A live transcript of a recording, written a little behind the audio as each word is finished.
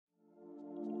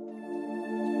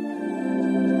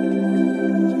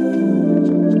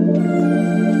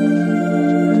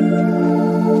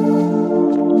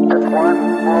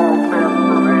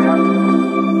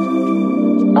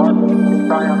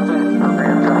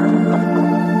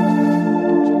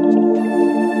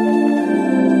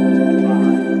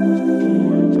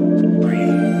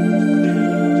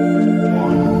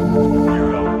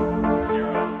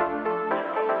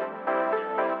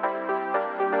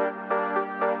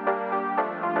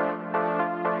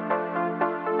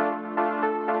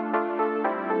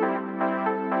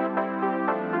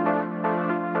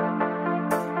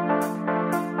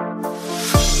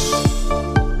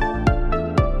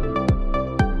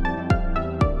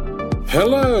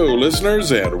Hello,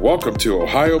 listeners, and welcome to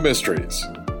Ohio Mysteries.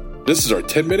 This is our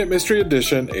 10-minute mystery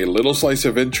edition, a little slice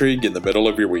of intrigue in the middle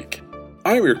of your week.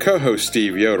 I am your co-host,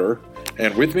 Steve Yoder,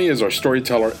 and with me is our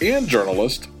storyteller and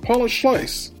journalist, Paula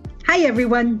Schleiss. Hi,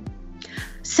 everyone.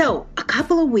 So, a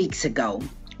couple of weeks ago,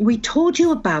 we told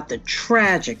you about the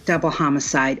tragic double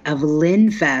homicide of Lynn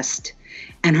Vest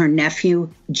and her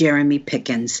nephew, Jeremy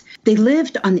Pickens. They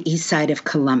lived on the east side of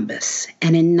Columbus,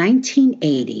 and in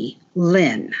 1980,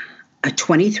 Lynn, a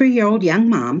 23-year-old young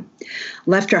mom,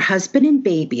 left her husband and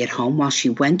baby at home while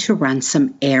she went to run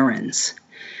some errands.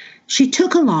 She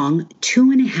took along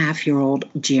 2.5-year-old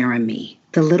Jeremy,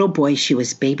 the little boy she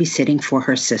was babysitting for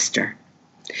her sister.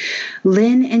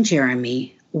 Lynn and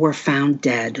Jeremy were found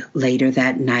dead later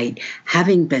that night,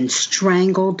 having been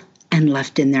strangled and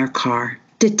left in their car.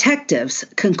 Detectives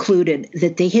concluded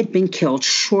that they had been killed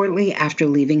shortly after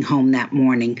leaving home that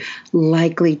morning,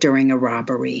 likely during a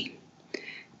robbery.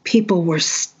 People were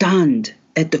stunned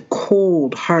at the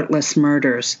cold, heartless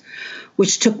murders,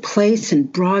 which took place in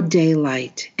broad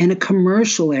daylight in a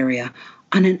commercial area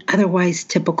on an otherwise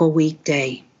typical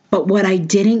weekday. But what I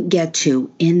didn't get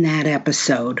to in that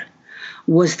episode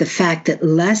was the fact that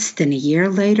less than a year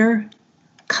later,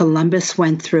 Columbus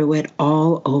went through it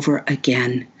all over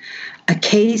again. A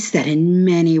case that in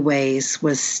many ways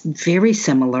was very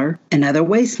similar, in other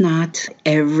ways not,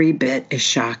 every bit as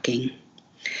shocking.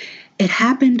 It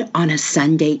happened on a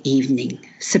Sunday evening,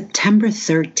 September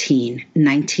 13,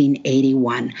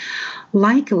 1981.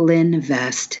 Like Lynn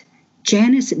Vest,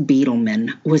 Janice Beidleman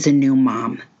was a new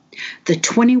mom. The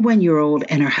 21-year-old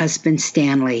and her husband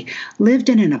Stanley lived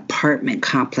in an apartment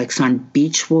complex on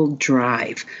Beechwold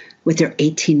Drive with their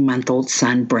 18-month-old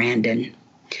son Brandon.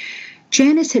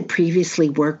 Janice had previously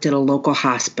worked at a local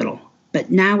hospital,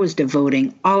 but now was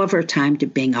devoting all of her time to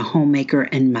being a homemaker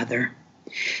and mother.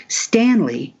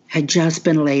 Stanley had just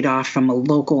been laid off from a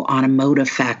local automotive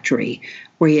factory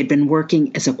where he had been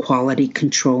working as a quality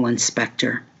control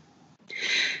inspector.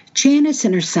 Janice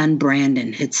and her son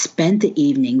Brandon had spent the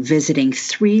evening visiting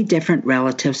 3 different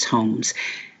relatives' homes,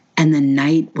 and the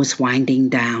night was winding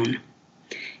down.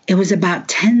 It was about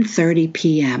 10:30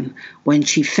 p.m. when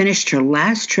she finished her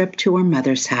last trip to her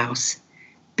mother's house,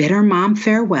 bid her mom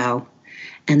farewell,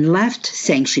 and left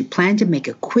saying she planned to make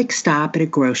a quick stop at a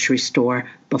grocery store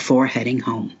before heading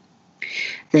home.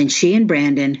 Then she and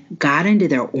Brandon got into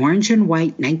their orange and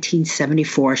white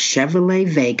 1974 Chevrolet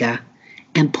Vega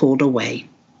and pulled away.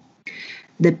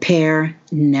 The pair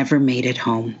never made it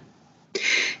home.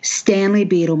 Stanley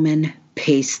Beidleman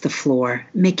paced the floor,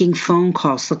 making phone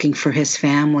calls looking for his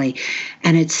family,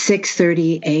 and at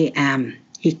 6:30 a.m.,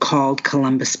 he called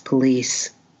Columbus police.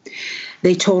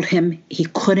 They told him he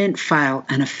couldn't file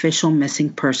an official missing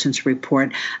persons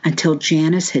report until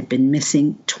Janice had been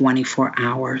missing 24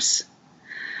 hours.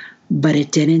 But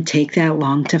it didn't take that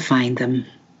long to find them.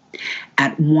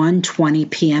 At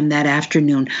 1:20 p.m. that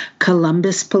afternoon,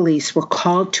 Columbus police were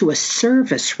called to a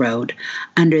service road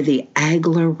under the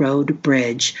Agler Road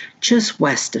Bridge, just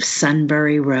west of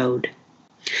Sunbury Road.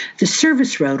 The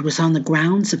service road was on the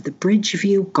grounds of the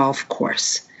Bridgeview Golf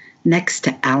Course, next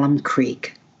to Alum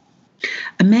Creek.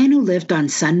 A man who lived on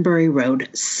Sunbury Road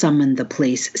summoned the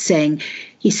police, saying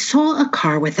he saw a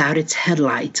car without its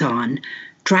headlights on,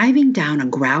 driving down a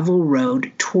gravel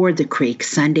road toward the creek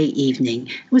Sunday evening.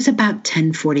 It was about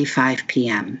 10:45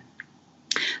 p.m.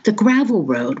 The gravel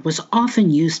road was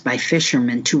often used by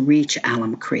fishermen to reach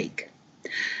Alum Creek.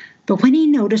 But when he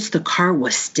noticed the car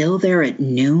was still there at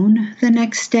noon the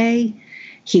next day,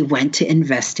 he went to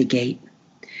investigate.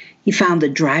 He found the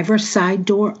driver's side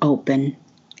door open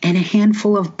and a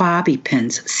handful of bobby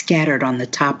pins scattered on the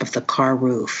top of the car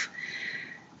roof.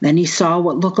 Then he saw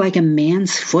what looked like a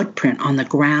man's footprint on the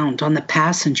ground on the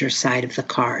passenger side of the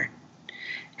car.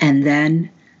 And then,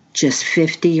 just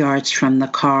 50 yards from the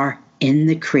car, in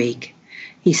the creek,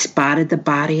 he spotted the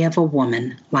body of a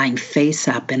woman lying face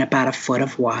up in about a foot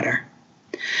of water.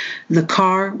 The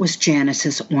car was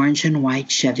Janice's orange and white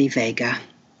Chevy Vega.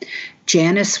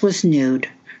 Janice was nude,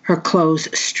 her clothes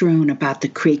strewn about the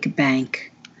creek bank.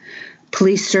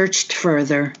 Police searched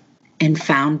further and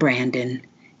found Brandon.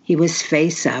 He was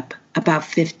face up, about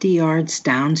 50 yards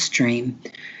downstream,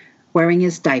 wearing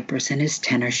his diapers and his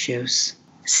tennis shoes.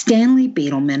 Stanley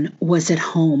Beidleman was at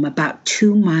home about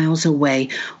 2 miles away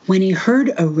when he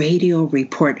heard a radio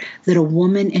report that a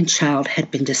woman and child had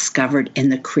been discovered in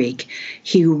the creek.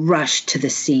 He rushed to the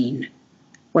scene,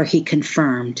 where he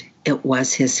confirmed it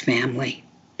was his family.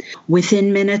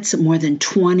 Within minutes, more than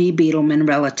 20 Beidleman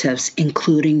relatives,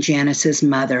 including Janice's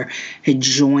mother, had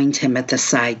joined him at the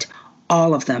site.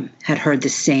 All of them had heard the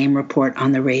same report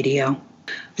on the radio.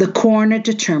 The coroner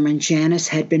determined Janice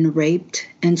had been raped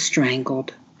and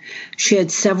strangled. She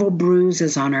had several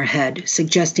bruises on her head,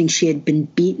 suggesting she had been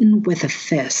beaten with a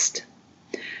fist.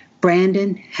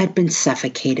 Brandon had been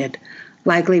suffocated,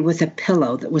 likely with a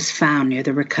pillow that was found near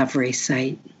the recovery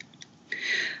site.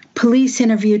 Police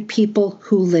interviewed people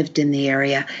who lived in the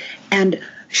area and,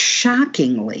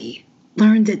 shockingly,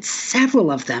 learned that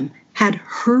several of them had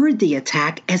heard the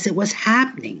attack as it was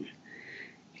happening.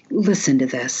 Listen to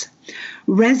this.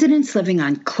 Residents living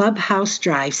on Clubhouse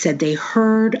Drive said they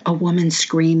heard a woman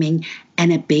screaming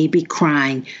and a baby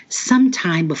crying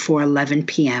sometime before 11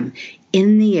 p.m.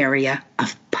 in the area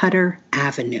of Putter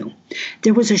Avenue.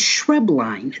 There was a shrub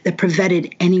line that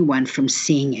prevented anyone from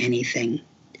seeing anything.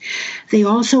 They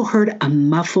also heard a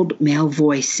muffled male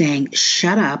voice saying,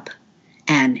 "Shut up,"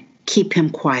 and "Keep him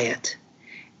quiet,"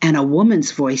 and a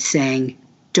woman's voice saying,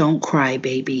 "Don't cry,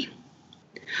 baby."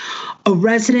 A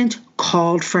resident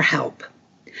called for help,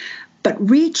 but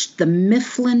reached the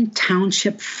Mifflin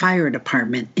Township Fire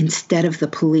Department instead of the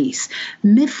police.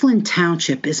 Mifflin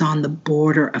Township is on the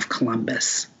border of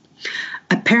Columbus.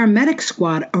 A paramedic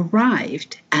squad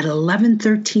arrived at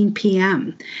 11:13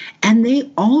 p.m., and they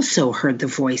also heard the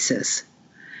voices.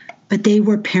 But they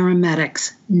were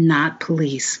paramedics, not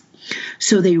police.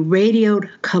 So they radioed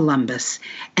Columbus,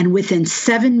 and within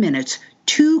 7 minutes,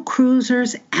 2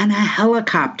 cruisers and a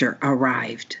helicopter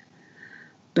arrived.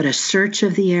 But a search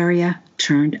of the area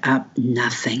turned up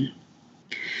nothing.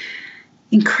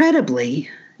 Incredibly,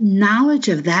 knowledge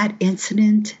of that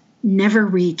incident never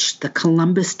reached the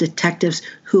Columbus detectives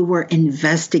who were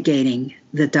investigating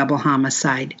the double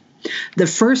homicide. The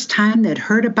first time they'd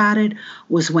heard about it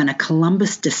was when a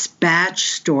Columbus Dispatch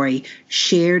story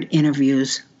shared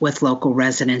interviews with local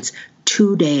residents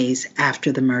 2 days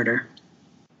after the murder.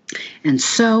 And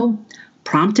so,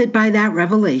 prompted by that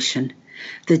revelation,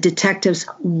 the detectives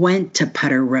went to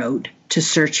Putter Road to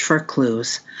search for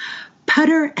clues.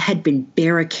 Putter had been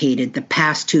barricaded the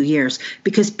past 2 years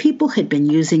because people had been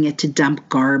using it to dump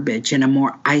garbage in a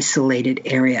more isolated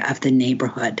area of the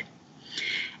neighborhood.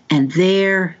 And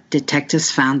there,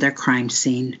 detectives found their crime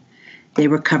scene. They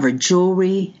recovered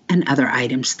jewelry and other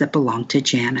items that belonged to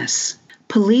Janice.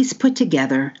 Police put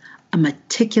together a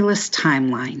meticulous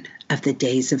timeline of the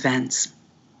day's events.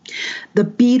 The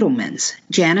Beidlemans,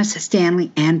 Janice,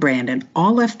 Stanley, and Brandon,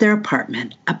 all left their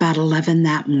apartment about 11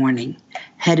 that morning,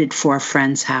 headed for a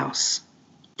friend's house.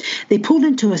 They pulled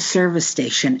into a service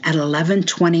station at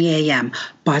 11:20 a.m.,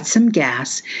 bought some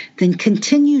gas, then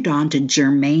continued on to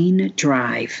Germain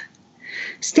Drive.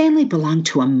 Stanley belonged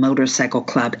to a motorcycle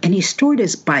club, and he stored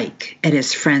his bike at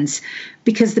his friend's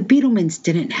because the Beidlemans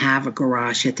didn't have a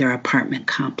garage at their apartment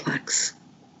complex.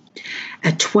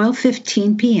 At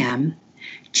 12:15 p.m.,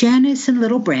 Janice and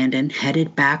little Brandon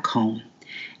headed back home,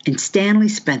 and Stanley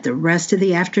spent the rest of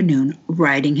the afternoon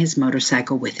riding his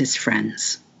motorcycle with his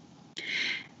friends.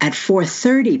 At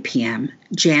 4:30 p.m.,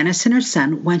 Janice and her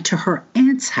son went to her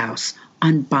aunt's house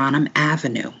on Bonham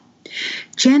Avenue.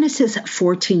 Janice's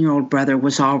 14-year-old brother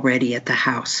was already at the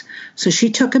house, so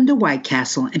she took him to White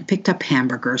Castle and picked up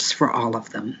hamburgers for all of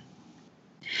them.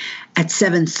 At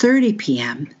 7:30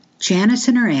 p.m., Janice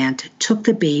and her aunt took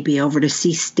the baby over to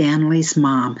see Stanley's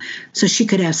mom so she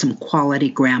could have some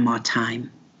quality grandma time.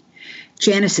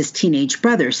 Janice's teenage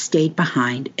brother stayed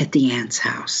behind at the aunt's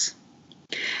house.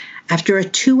 After a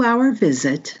 2-hour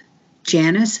visit,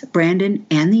 Janice, Brandon,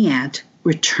 and the aunt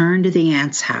returned to the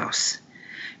aunt's house.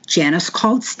 Janice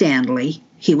called Stanley,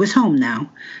 he was home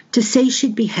now, to say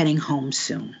she'd be heading home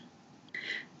soon.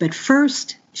 But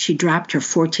first, she dropped her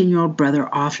 14-year-old brother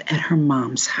off at her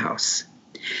mom's house.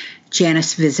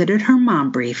 Janice visited her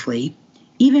mom briefly,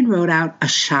 even wrote out a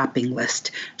shopping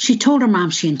list. She told her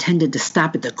mom she intended to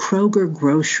stop at the Kroger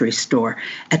grocery store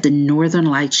at the Northern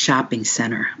Lights Shopping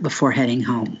Center before heading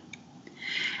home.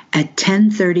 At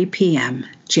 10:30 p.m.,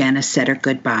 Janice said her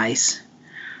goodbyes.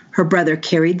 Her brother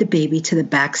carried the baby to the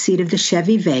back seat of the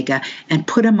Chevy Vega and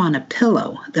put him on a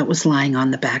pillow that was lying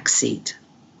on the back seat.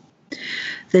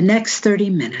 The next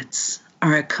 30 minutes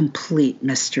are a complete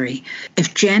mystery.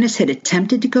 If Janice had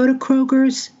attempted to go to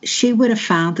Kroger's, she would have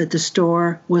found that the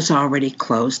store was already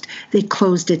closed. They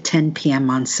closed at 10 p.m.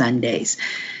 on Sundays.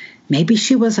 Maybe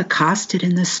she was accosted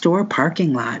in the store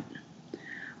parking lot.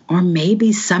 Or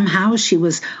maybe somehow she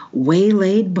was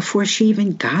waylaid before she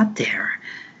even got there.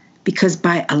 Because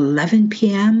by 11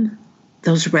 p.m.,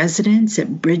 those residents at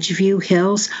Bridgeview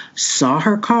Hills saw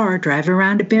her car drive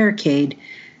around a barricade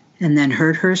and then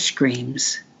heard her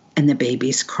screams and the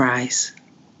baby's cries.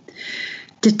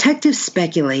 Detectives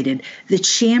speculated that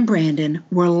she and Brandon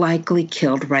were likely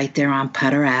killed right there on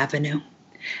Putter Avenue.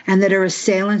 and that her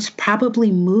assailants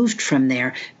probably moved from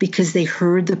there because they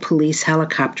heard the police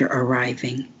helicopter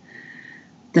arriving.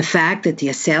 The fact that the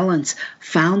assailants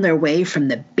found their way from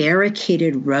the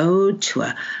barricaded road to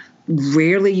a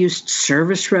rarely used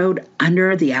service road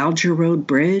under the Alger Road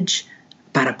Bridge,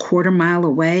 about a quarter-mile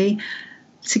away,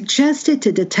 suggested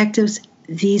to detectives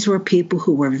these were people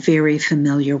who were very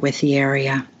familiar with the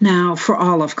area. Now, for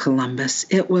all of Columbus,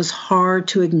 it was hard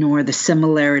to ignore the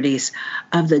similarities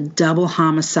of the double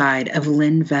homicide of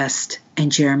Lynn Vest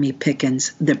and Jeremy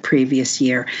Pickens the previous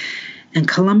year. And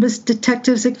Columbus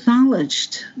detectives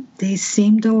acknowledged they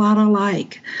seemed a lot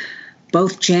alike.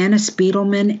 Both Janice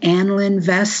Beidleman and Lynn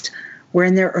Vest were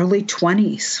in their early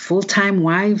 20s, full-time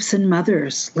wives and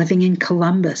mothers living in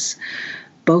Columbus.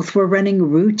 Both were running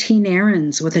routine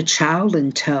errands with a child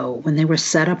in tow when they were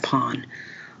set upon.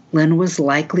 Lynn was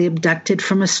likely abducted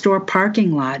from a store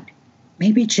parking lot.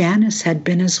 Maybe Janice had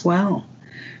been as well.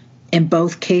 In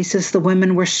both cases, the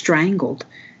women were strangled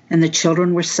and the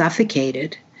children were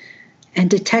suffocated. And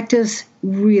detectives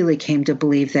really came to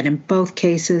believe that in both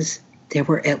cases, there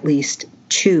were at least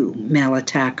 2 male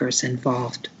attackers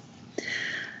involved.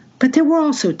 But there were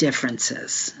also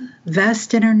differences.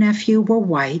 Vest and her nephew were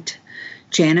white.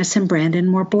 Janice and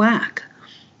Brandon were black.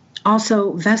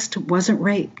 Also, Vest wasn't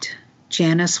raped.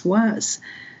 Janice was.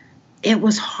 It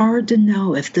was hard to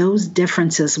know if those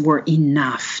differences were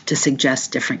enough to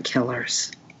suggest different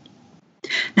killers.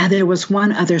 Now, there was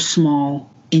one other small,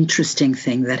 interesting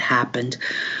thing that happened.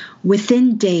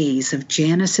 Within days of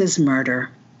Janice's murder,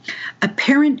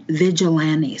 apparent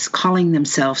vigilantes calling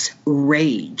themselves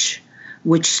RAGE,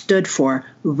 which stood for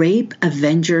Rape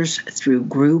Avengers Through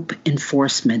Group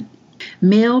Enforcement,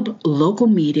 mailed local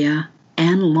media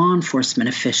and law enforcement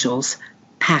officials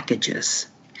packages.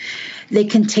 They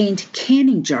contained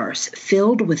canning jars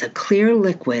filled with a clear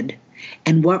liquid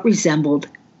and what resembled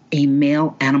a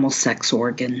male animal sex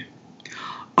organ.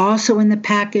 Also in the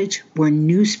package were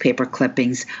newspaper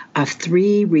clippings of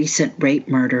 3 recent rape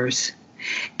murders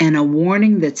and a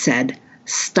warning that said,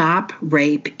 "Stop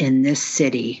rape in this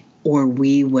city or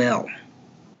we will."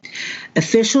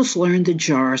 Officials learned the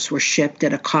jars were shipped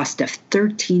at a cost of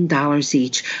 $13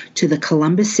 each to the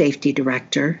Columbus Safety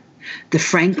Director, the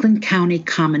Franklin County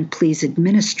Common Pleas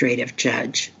Administrative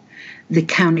Judge, the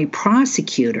county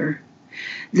prosecutor,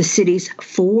 the city's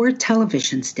 4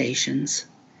 television stations,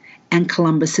 and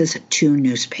Columbus's 2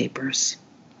 newspapers.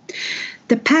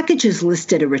 The packages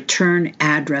listed a return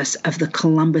address of the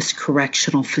Columbus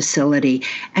Correctional Facility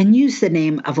and used the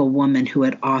name of a woman who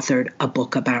had authored a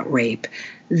book about rape.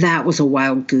 That was a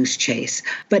wild goose chase.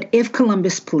 But if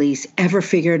Columbus police ever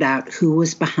figured out who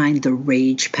was behind the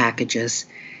RAGE packages,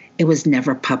 it was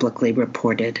never publicly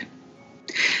reported.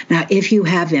 Now, if you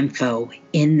have info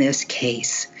in this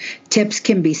case, tips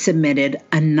can be submitted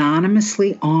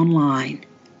anonymously online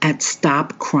at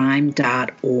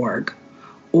stopcrime.org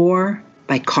or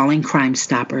by calling Crime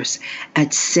Stoppers at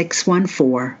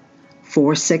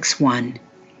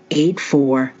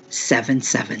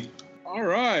 614-461-8477. All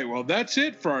right, well, that's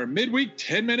it for our midweek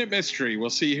 10-minute mystery. We'll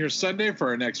see you here Sunday for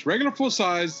our next regular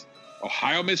full-size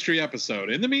Ohio Mystery episode.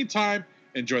 In the meantime,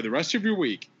 enjoy the rest of your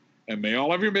week, and may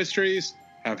all of your mysteries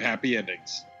have happy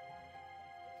endings.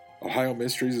 Ohio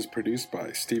Mysteries is produced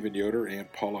by Stephen Yoder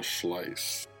and Paula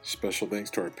Schleiss. Special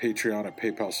thanks to our Patreon and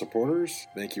PayPal supporters.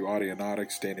 Thank you,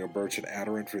 Audionautics, Daniel Birch, and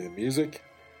Adarin for the music.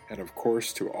 And of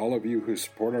course, to all of you who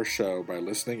support our show by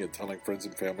listening and telling friends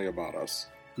and family about us.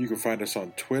 You can find us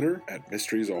on Twitter at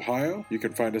Mysteries Ohio. You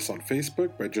can find us on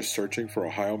Facebook by just searching for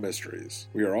Ohio Mysteries.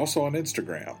 We are also on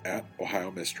Instagram at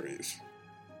Ohio Mysteries.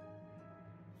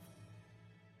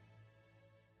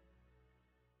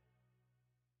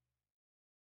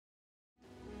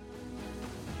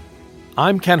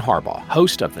 I'm Ken Harbaugh,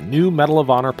 host of the new Medal of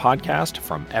Honor podcast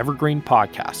from Evergreen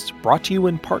Podcasts, brought to you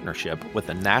in partnership with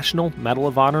the National Medal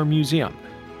of Honor Museum.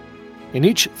 In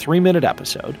each 3-minute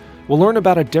episode, we'll learn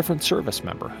about a different service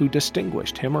member who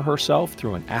distinguished him or herself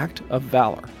through an act of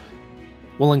valor.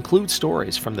 We'll include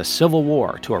stories from the Civil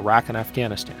War to Iraq and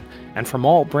Afghanistan, and from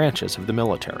all branches of the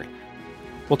military.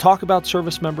 We'll talk about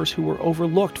service members who were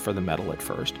overlooked for the medal at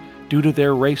first due to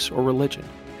their race or religion,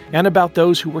 and about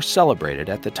those who were celebrated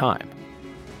at the time.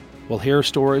 We'll hear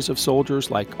stories of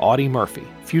soldiers like Audie Murphy,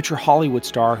 future Hollywood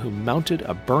star who mounted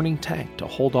a burning tank to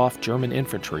hold off German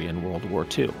infantry in World War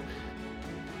II.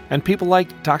 And people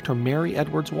like Dr. Mary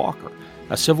Edwards Walker,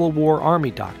 a Civil War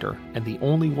Army doctor and the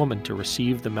only woman to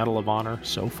receive the Medal of Honor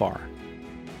so far.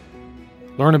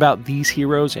 Learn about these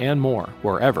heroes and more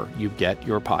wherever you get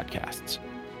your podcasts.